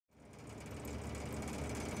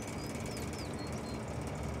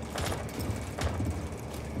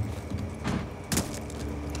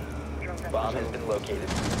bomb has been located.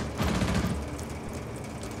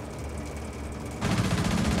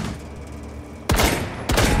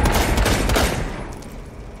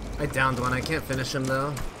 I downed one. I can't finish him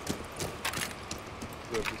though.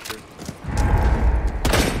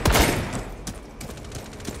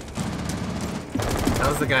 That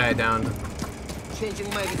was the guy I downed. Changing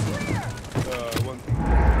magazine. One.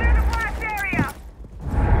 Clear the blast area!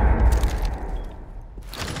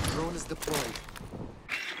 Drone is deployed.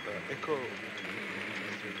 Echo.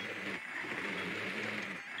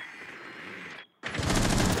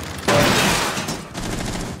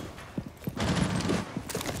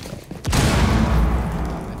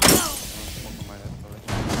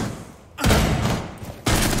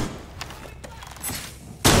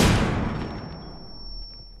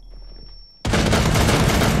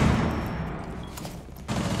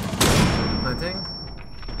 Hunting.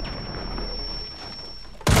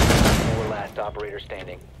 Four last operator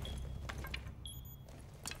standing.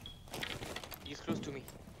 He's close to me.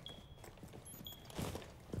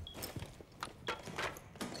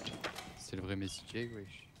 C'est le vrai Messi J,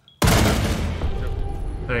 wesh.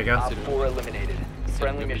 There you go. Op 4 eliminated.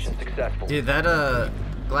 Friendly mission successful. Dude, that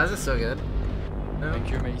Glaz is so good. No. Thank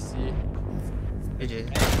you, Messi.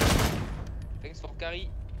 GG. Thanks for carry.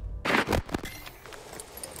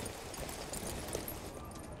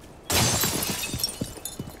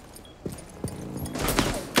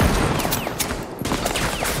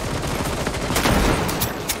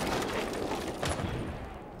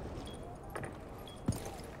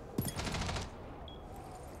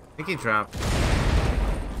 I think he dropped.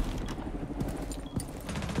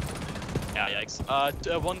 Yeah, yikes.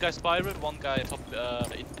 One guy spiral, one guy top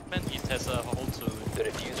man. He has a hold to. The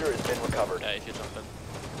diffuser has been recovered. Yeah, if you jump in.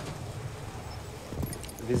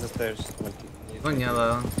 These are stairs. One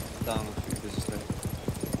yellow. Down. This is stairs.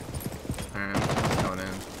 Alright, going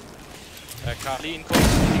in. Carly in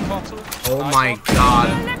console. Oh Nice my one. god.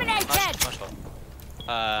 Eliminated! Nice one.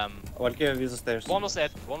 Valkyrie visa stairs. One was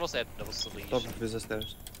at. That was the lead. Top visa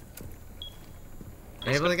stairs. Are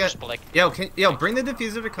you able to get? Black. Yo, bring the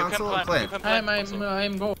diffuser to console and play. You can plant I'm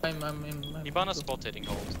console. go. I'm in. Ibana spot hitting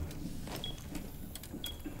hold.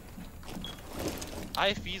 I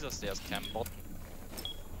have visa stairs, cam bot.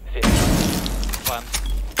 50. Plan.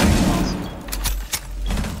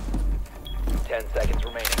 10 seconds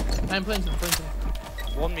remaining. I'm planting.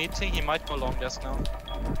 One meeting, he might go long desk now.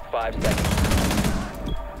 5 seconds.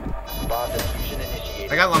 Bomb diffusion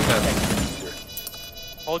initiated. I got long test.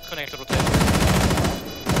 Diffuser. Hold connector rotate.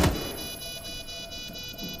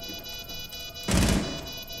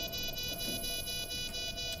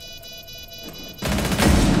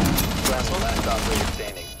 Last operator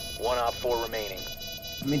standing. One op 4 remaining.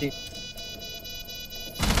 Midi.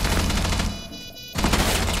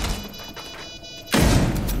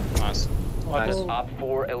 Nice. Op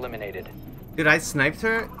 4 eliminated. Dude, I sniped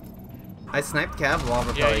her. I sniped Cav while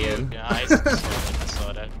we're probably in. Yeah, I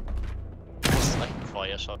saw that. It was like a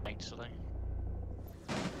fire shot actually.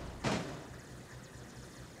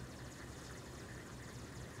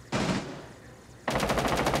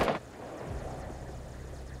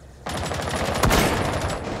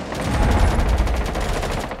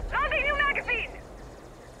 Loading new magazine!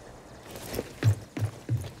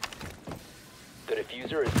 The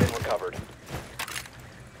diffuser has been recovered.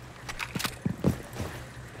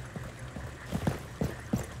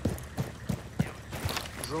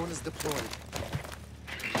 Drone is deployed.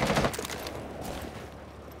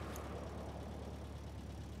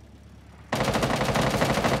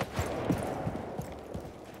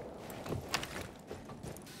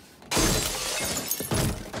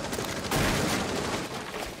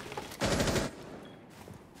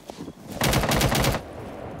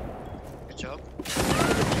 Good job. The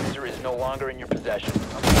diffuser is no longer in your possession.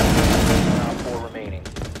 One op 4 remaining.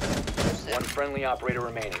 One friendly operator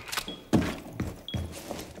remaining.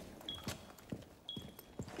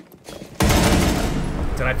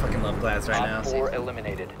 Dude, I fucking love Glaz right now. Op 4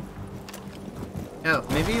 eliminated. Yo,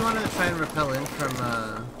 maybe you want to try and repel in from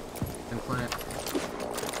implant.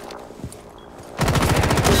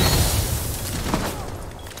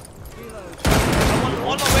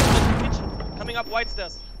 One more way from the kitchen. Coming up white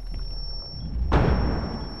stairs.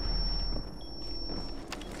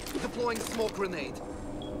 Deploying smoke grenade.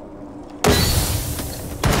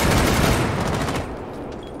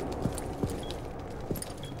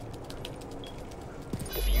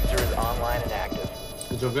 Diffuser is online and active.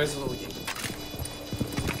 Good job, guys. Do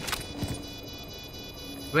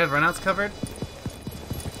we have runouts covered?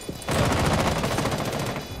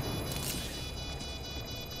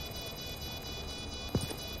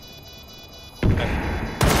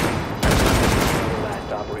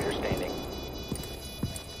 Last operator standing.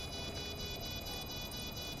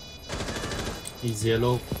 He's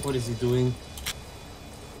yellow. What is he doing?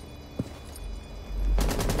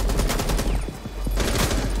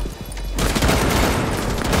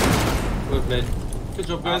 Well played. Good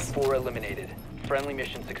job, Op guys. 4 eliminated. Friendly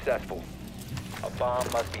mission successful. A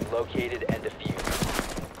bomb must be located and defused.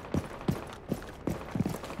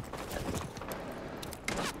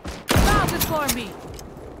 Bow before me.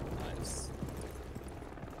 Nice.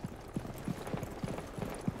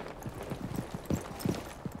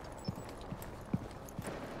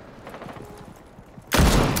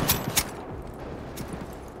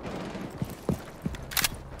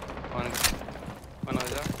 One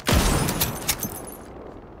other.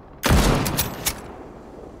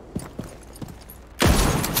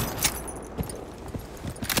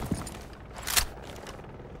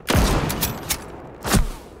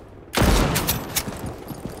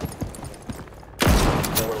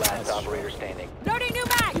 Four last operator standing. Loading new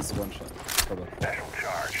mag. It's one shot. Cover. Special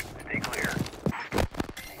charge. Stay clear.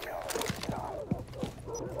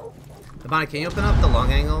 Bonnie, can you open up the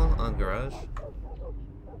long angle on garage?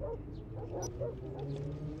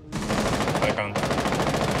 I can't.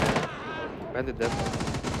 Bandit dead.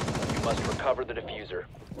 You must recover the diffuser.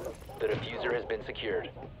 The diffuser has been secured.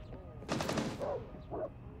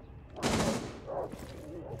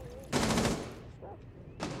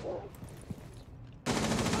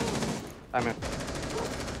 I'm in.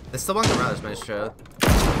 There's still one garage, Maestro.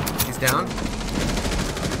 He's down.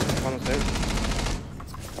 One on stage.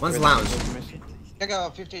 One's lounge. I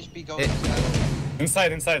got 50 HP gold.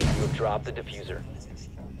 Inside. You have dropped the diffuser.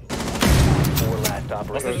 Four last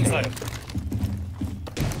operators standing.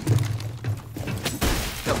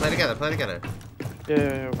 Go, play together, play together.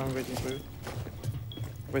 Yeah, I'm waiting for you.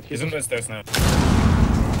 Wait, he's on the stairs now.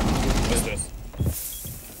 The stairs.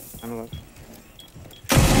 I'm alive.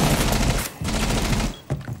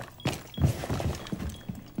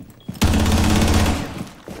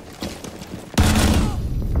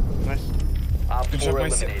 Nice. Op Good 4 job,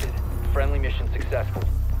 eliminated. Friendly mission successful.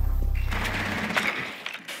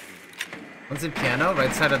 One's in piano,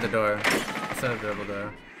 right side of the door. Right side of the double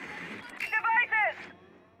door. Devices.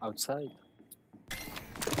 Outside.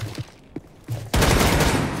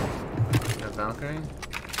 Got Valkyrie.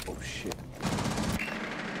 Oh shit.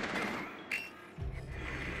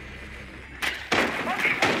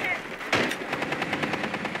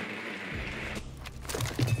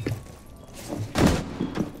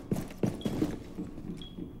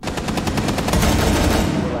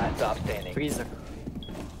 Four last stop standing. Freezer.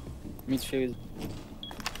 Midfield.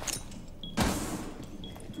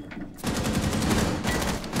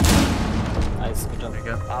 Nice, good job. There you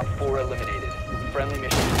go. Op 4 eliminated. Friendly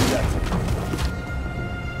mission successful.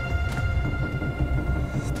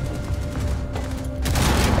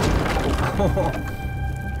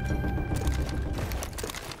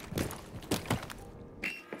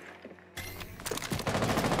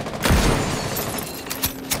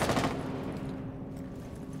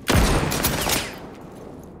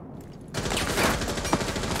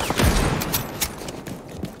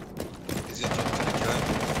 Is it just gonna drive?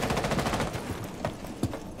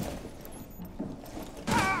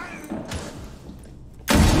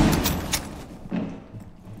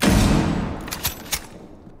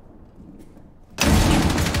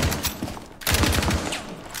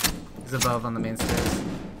 He's above on the main stairs.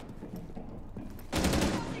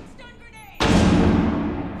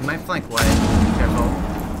 He might flank white. Careful.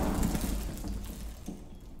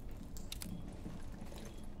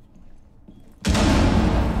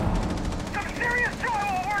 Some serious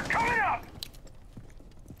drywall work coming up.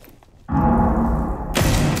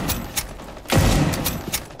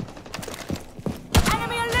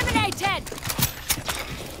 Enemy eliminated.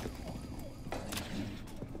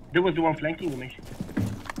 There was the one flanking, you mentioned.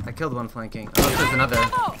 I killed one flanking. Oh, there's another.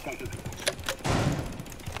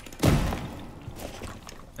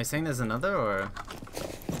 Are you saying there's another, or?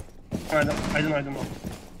 I don't know.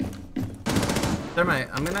 Thermite,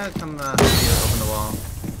 I'm gonna come help you open the wall.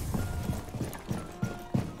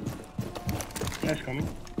 Yeah, it's coming.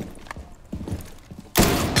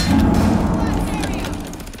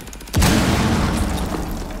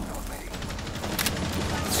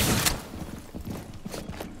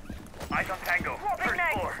 Eyes on Tango. First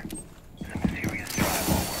floor. Some serious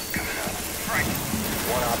drywall work coming up. Frank.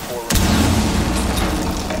 One Op 4 remaining.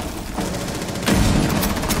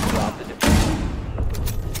 Drop the diffuser.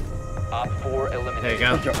 Op 4 eliminated. There you go.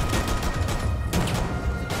 Good job.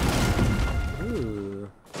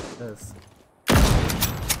 Ooh, this.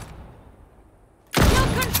 Kill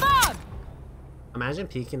confirmed. Imagine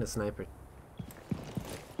peeking a sniper.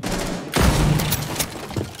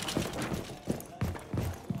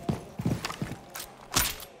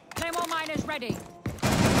 Claymore miners ready.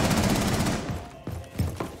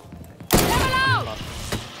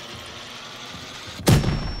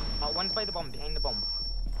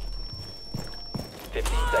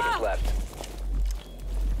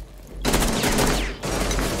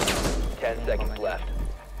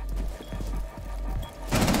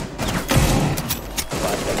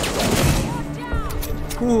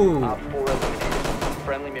 Ooh, Op 4 eliminated.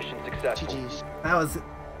 Friendly mission successful. GG's.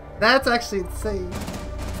 that's actually insane.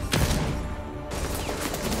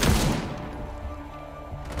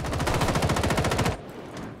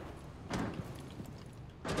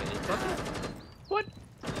 What?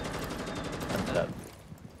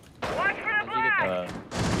 Watch for the flag!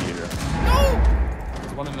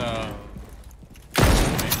 There's one in the.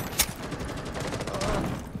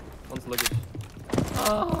 One's luggage.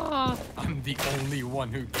 I'm the only one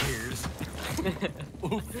who cares.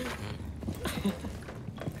 Oof.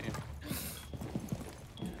 Damn.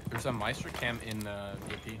 There's a Meister cam in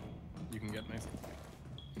VP. You can get nice.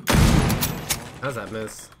 How's that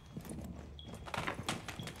miss?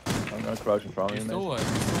 I'm gonna crouch in front of He's you, still, mate.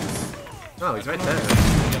 Oh, he's right there.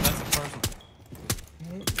 Yeah, that's a person.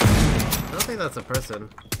 I don't think that's a person.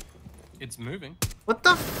 It's moving. What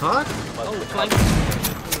the fuck? Oh, flank.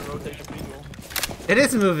 Rotation visual. It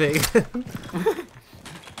is moving.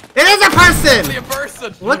 It is a person! Only a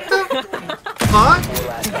person! What the fuck? 4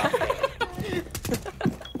 last stop standing.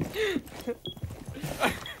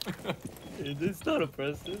 It's not a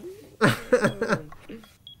person. The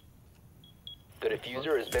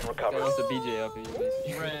diffuser has been There recovered. was a BJ up here,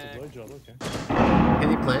 basically. Okay.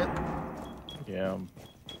 Can you plant? Yeah, I'm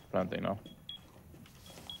planting now.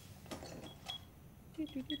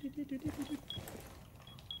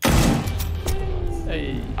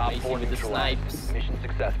 Hey, Op Macy 4 with the neutralized. snipes. Mission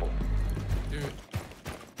successful. Dude.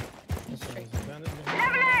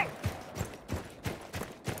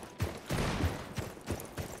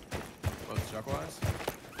 Both Jackwise.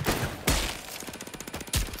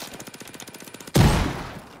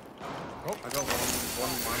 Oh, I got one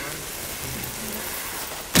armor.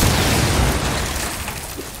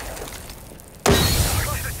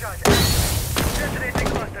 Cluster charge. Detonating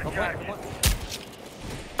cluster charge.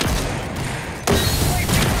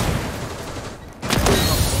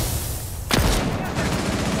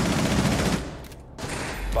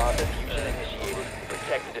 Bomb diffusion initiated.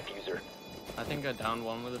 Protect the diffuser. I think I downed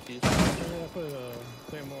one with a piece.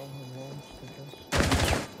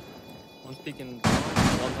 One's peeking.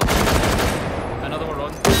 One top. Another one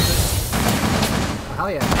runs.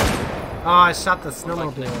 Hell yeah. Oh, I shot the One's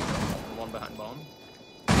snowmobile. like one behind bomb.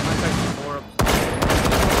 One guy's 4 up.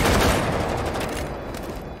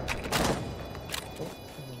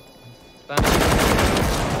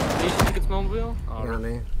 Leash ticket snowmobile. You Oh, got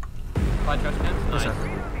me. 5 trash cans. What's Nice.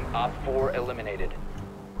 that? Op 4 eliminated.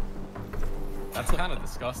 That's kind of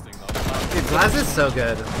disgusting, though. Dude, Glaz is so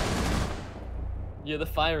good. Yeah, the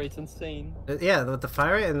fire rate's insane. Yeah, with the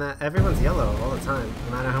fire rate and that everyone's yellow all the time,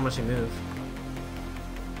 no matter how much you move.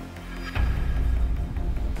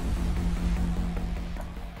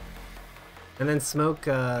 And then smoke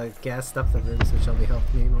gassed up the rooms, which only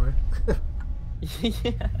helped me more.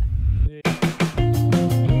 Yeah.